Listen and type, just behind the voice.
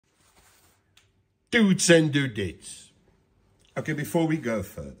Dudes and dudettes. Okay, before we go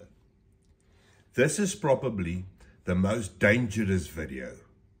further, this is probably the most dangerous video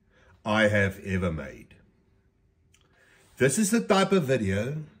I have ever made. This is the type of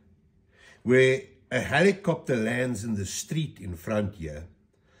video where a helicopter lands in the street in front here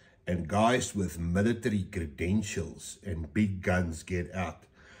and guys with military credentials and big guns get out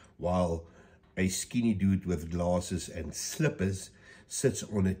while a skinny dude with glasses and slippers sits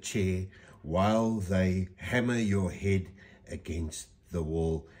on a chair while they hammer your head against the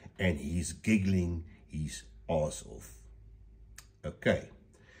wall and he's giggling his ass off. Okay.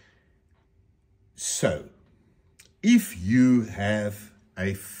 So, if you have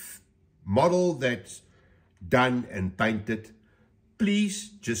a model that's done and painted, please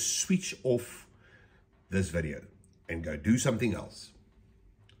just switch off this video and go do something else.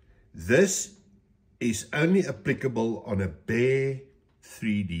 This is only applicable on a bare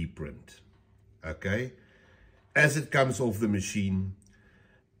 3D print, okay, as it comes off the machine.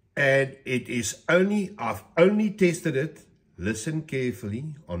 And it is I've only tested it, listen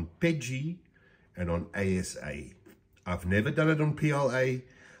carefully, on PEGI and on ASA. I've never done it on PLA,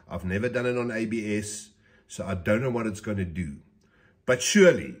 I've never done it on ABS, so I don't know what it's going to do. But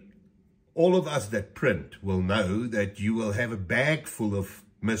surely, all of us that print will know that you will have a bag full of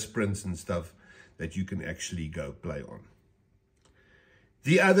misprints and stuff that you can actually go play on.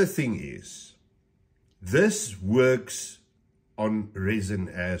 The other thing is, this works on resin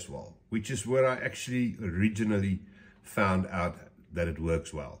as well, which is where I actually originally found out that it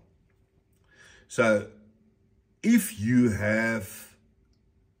works well. So, if you have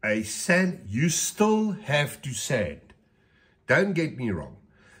a sand, you still have to sand. Don't get me wrong.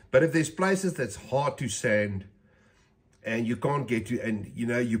 But if there's places that's hard to sand and you can't get to, and you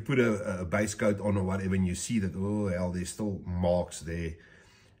know, you put a base coat on or whatever and you see that, oh hell, there's still marks there,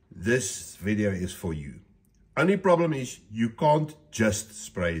 this video is for you. Only problem is you can't just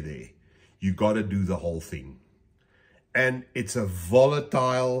spray there. You got to do the whole thing. And it's a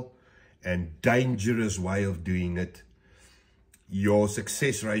volatile and dangerous way of doing it. Your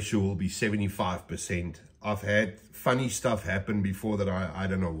success ratio will be 75%. I've had funny stuff happen before that I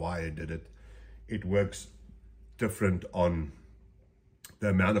don't know why I did it. It works different on the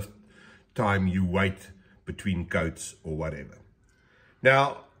amount of time you wait between coats or whatever.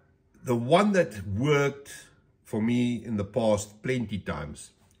 Now, the one that worked for me in the past plenty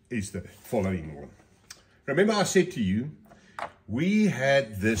times is the following one. Remember I said to you, we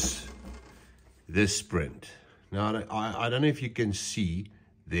had this print. Now, I don't know if you can see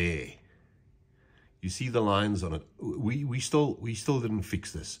there. You see the lines on it. We still didn't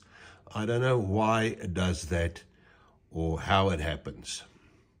fix this. I don't know why it does that or how it happens.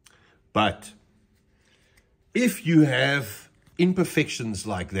 But if you have imperfections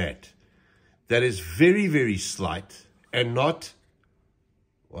like that, that is very, very slight and not,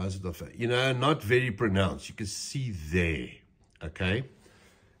 why is it not, you know, not very pronounced. You can see there, okay?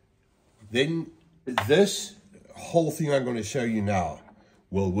 Then this whole thing I'm going to show you now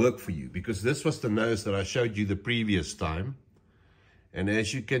will work for you, because this was the nose that I showed you the previous time. And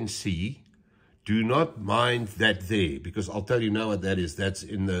as you can see, do not mind that there, because I'll tell you now what that is. That's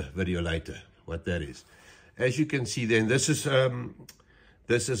in the video later, what that is. As you can see then, this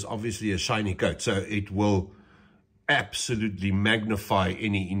is obviously a shiny coat, so it will absolutely magnify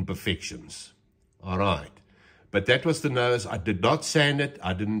any imperfections. All right. But that was the nose. I did not sand it.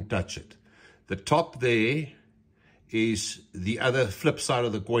 I didn't touch it. The top there is the other flip side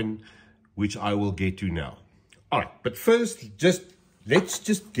of the coin, which I will get to now. All right, but first, let's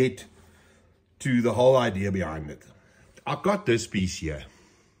just get to the whole idea behind it. I've got this piece here.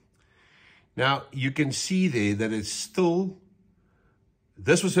 Now, you can see there that it's still,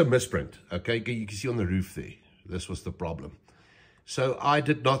 this was a misprint, okay? You can see on the roof there, this was the problem. So I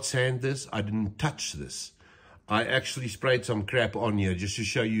did not sand this, I didn't touch this. I actually sprayed some crap on here just to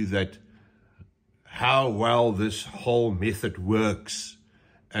show you that how well this whole method works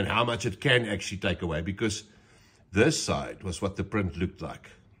and how much it can actually take away, because this side was what the print looked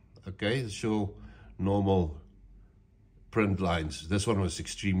like. Okay, it's your normal print lines. This one was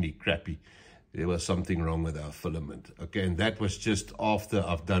extremely crappy. There was something wrong with our filament. Okay, and that was just after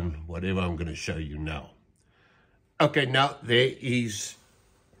I've done whatever I'm going to show you now. Okay, now there is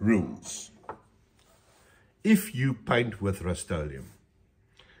rules. If you paint with Rust-Oleum,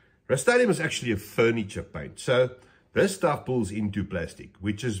 Rust-Oleum is actually a furniture paint. So this stuff pulls into plastic,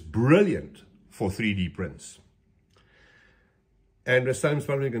 which is brilliant for 3D prints. And Rust-Oleum's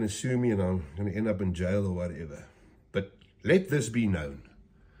probably going to sue me and I'm going to end up in jail or whatever. But let this be known.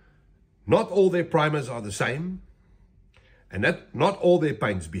 Not all their primers are the same. And not all their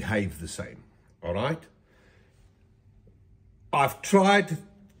paints behave the same. all right? I've tried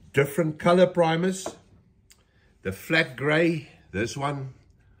different color primers. The flat gray, this one,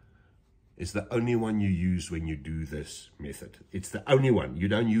 is the only one you use when you do this method. It's the only one. You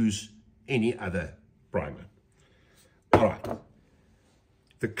don't use any other primer. All right.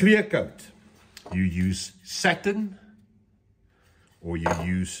 The clear coat, you use satin or you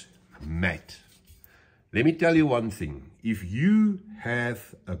use matte. Let me tell you one thing. If you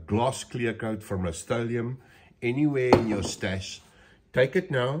have a gloss clear coat from Rust-Oleum anywhere in your stash, take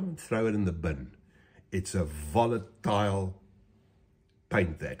it now and throw it in the bin. It's a volatile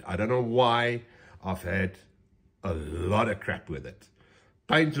paint that. I don't know why I've had a lot of crap with it.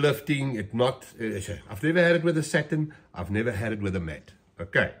 Paint lifting, I've never had it with a satin. I've never had it with a matte.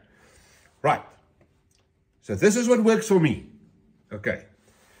 Okay, right. So this is what works for me. Okay,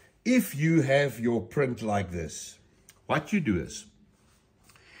 if you have your print like this, what you do is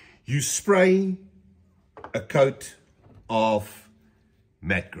you spray a coat of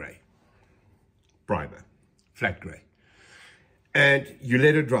matte gray primer, flat gray, and you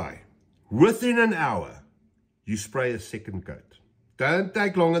let it dry. Within an hour, you spray a second coat. Don't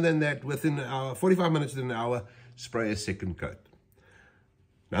take longer than that. Within an hour, 45 minutes to an hour, spray a second coat.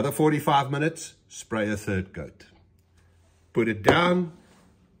 Another 45 minutes, spray a third coat. Put it down,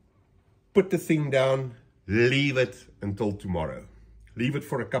 put the thing down, leave it until tomorrow. Leave it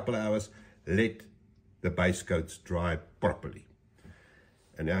for a couple of hours, let the base coats dry properly.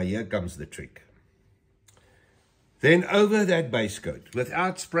 And now here comes the trick. Then over that base coat,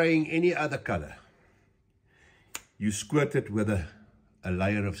 without spraying any other color, you squirt it with a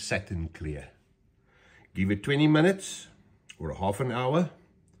layer of satin clear. Give it 20 minutes or a half an hour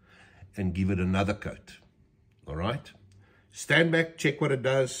and give it another coat. All right? Stand back, check what it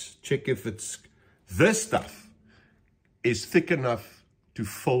does, check if this stuff is thick enough to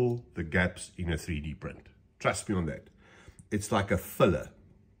fill the gaps in a 3D print. Trust me on that. It's like a filler.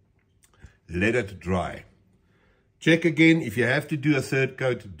 Let it dry. Check again. If you have to do a third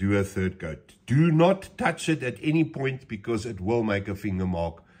coat, do a third coat. Do not touch it at any point because it will make a finger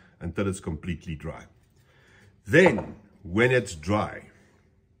mark until it's completely dry. Then, when it's dry,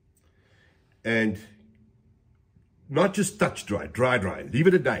 and not just touch dry, dry, leave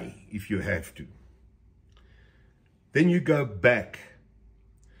it a day if you have to. Then you go back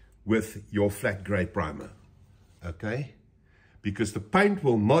with your flat gray primer, okay? Because the paint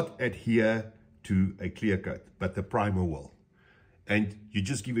will not adhere to a clear coat, but the primer will. And you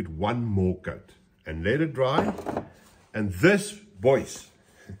just give it one more coat and let it dry. And this, boys,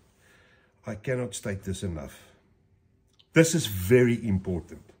 I cannot state this enough. This is very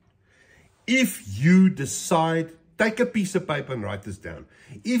important. If you decide, take a piece of paper and write this down.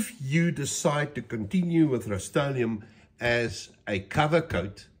 If you decide to continue with Rust-Oleum as a cover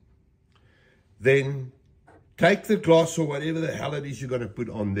coat, then take the gloss or whatever the hell it is you're going to put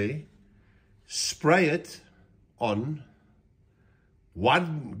on there, spray it on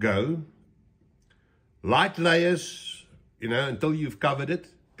one go, light layers, until you've covered it.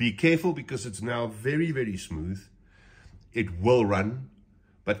 Be careful because it's now very, very smooth. It will run,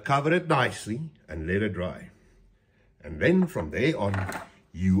 but cover it nicely and let it dry. And then from there on,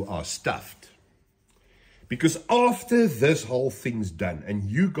 you are stuffed. Because after this whole thing's done and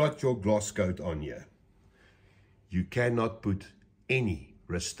you got your gloss coat on here, you cannot put any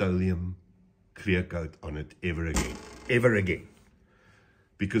Rust-Oleum clear coat on it ever again.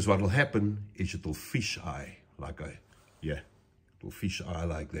 Because what will happen is it'll fish eye like it'll fish eye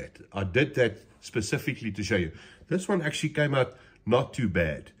like that. I did that specifically to show you. This one actually came out not too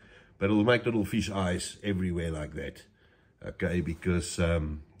bad, but it'll make little fish eyes everywhere like that. Okay, because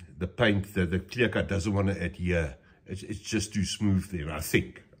the paint, the clear coat doesn't want to adhere. It's just too smooth there, I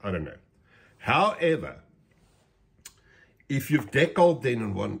think. I don't know. However, if you've decaled then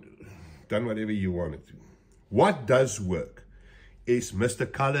and done whatever you wanted to, what does work is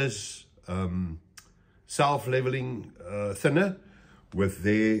Mr. Color's self-leveling thinner with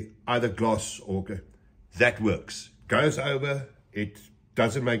their either gloss or that works. Goes over, it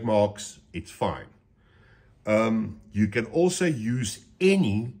doesn't make marks, it's fine. You can also use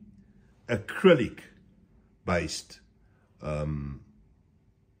any acrylic-based clear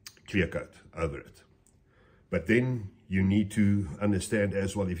coat over it. But then you need to understand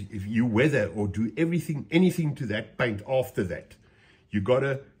as well, if you weather or do anything to that paint after that, you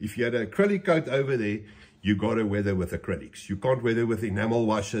gotta, if you had an acrylic coat over there, you gotta weather with acrylics. You can't weather with enamel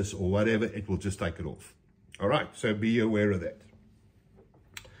washes or whatever, it will just take it off. All right, so be aware of that.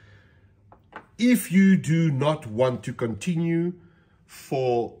 If you do not want to continue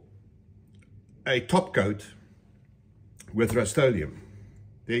for a top coat with Rust-Oleum,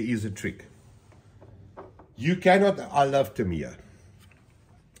 there is a trick. You cannot, I love Tamiya.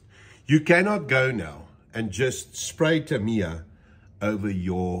 You cannot go now and just spray Tamiya over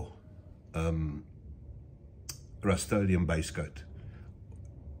your Rust-Oleum base coat.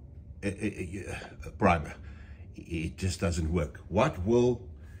 Primer. It just doesn't work. What will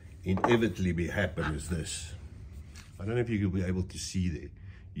inevitably happen is this. I don't know if you'll be able to see there.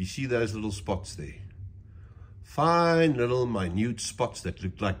 You see those little spots there? Fine little minute spots that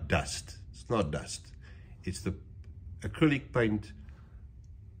look like dust. It's not dust. It's the acrylic paint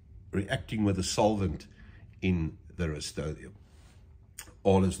reacting with a solvent in the Rust-Oleum.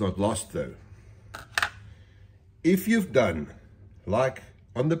 All is not lost though. If you've done, like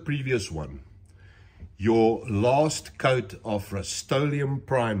on the previous one, your last coat of Rust-Oleum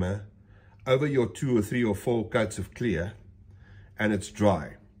primer over your 2 or 3 or 4 coats of clear, and it's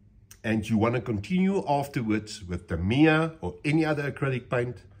dry, and you want to continue afterwards with Tamiya or any other acrylic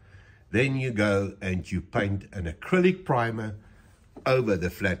paint, then you go and you paint an acrylic primer over the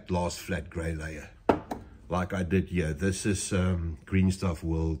last flat gray layer, like I did here. This is Green Stuff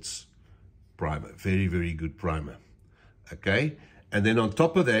World's primer. Very, very good primer. Okay, and then on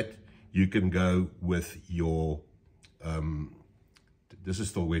top of that, you can go with your, this is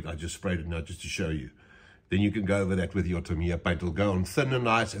still wet, I just sprayed it now just to show you. Then you can go over that with your Tamiya paint. It'll go on thin and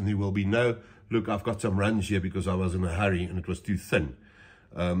nice, and there will be no, look, I've got some runs here because I was in a hurry and it was too thin.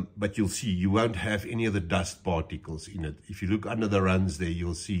 But you'll see, you won't have any of the dust particles in it. If you look under the runs there,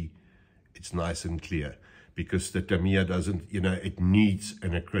 you'll see it's nice and clear, because the Tamiya doesn't, you know, it needs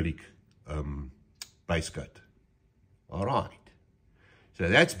an acrylic base coat. All right. So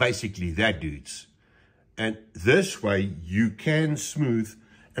that's basically that, dudes. And this way you can smooth,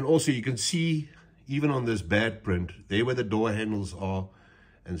 and also you can see, even on this bad print, there where the door handles are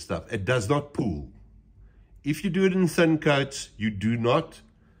and stuff, it does not pool. If you do it in thin coats, you do not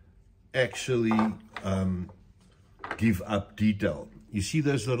actually give up detail. You see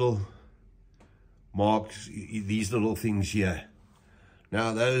those little marks, these little things here?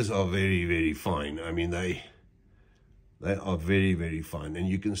 Now those are very, very fine. I mean, they are very, very fine. And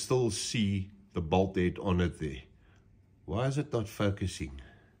you can still see the bolt head on it there. Why is it not focusing?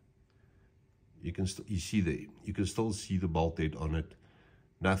 You see there, you can still see the bolt head on it.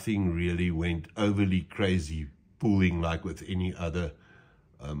 Nothing really went overly crazy pooling like with any other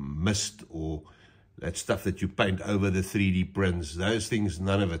mist or that stuff that you paint over the 3D prints. Those things,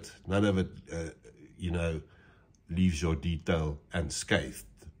 none of it, you know, leaves your detail unscathed.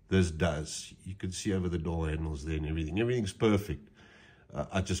 This does. You can see over the door handles there and everything. Everything's perfect.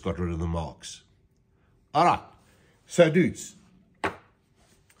 I just got rid of the marks. All right. So, dudes,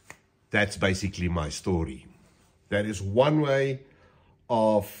 that's basically my story. That is one way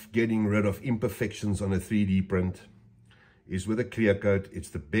of getting rid of imperfections on a 3D print, is with a clear coat. It's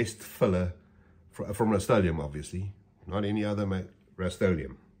the best filler from Rust-Oleum, obviously, not any other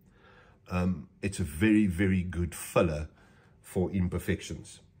Rust-Oleum. It's a very, very good filler for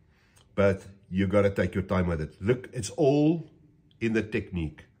imperfections, but you got to take your time with it. Look, it's all in the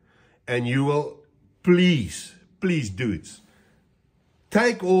technique, and you will, please, dudes,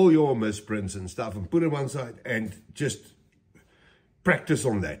 take all your misprints and stuff and put it one side and just practice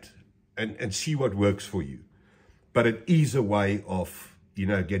on that and see what works for you. But it is a way of, you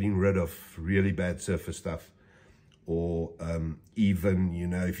know, getting rid of really bad surface stuff, or even, you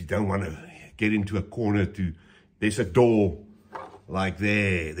know, if you don't want to get into a corner there's a door like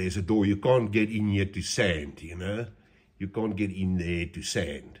there's a door. You can't get in here to sand, you know. You can't get in there to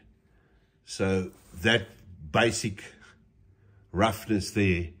sand. So that basic roughness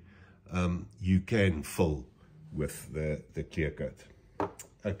there, you can fill with the clear coat.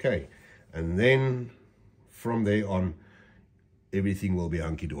 Okay, and then from there on, everything will be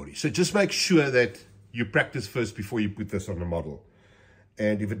hunky-dory. So just make sure that you practice first before you put this on the model.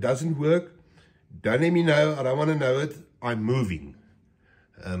 And if it doesn't work, don't let me know. I don't want to know it. I'm moving.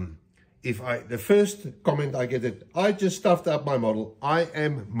 The first comment I get that I just stuffed up my model, I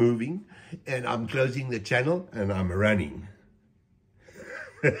am moving, and I'm closing the channel, and I'm running.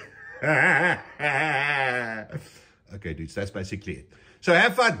 Okay, dudes, that's basically it. So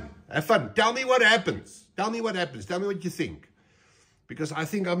have fun. Have fun. Tell me what happens. Tell me what happens. Tell me what you think. Because I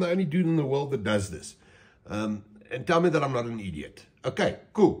think I'm the only dude in the world that does this. And tell me that I'm not an idiot. Okay,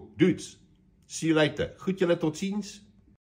 cool. Dudes, see you later. Goed julle tot ziens.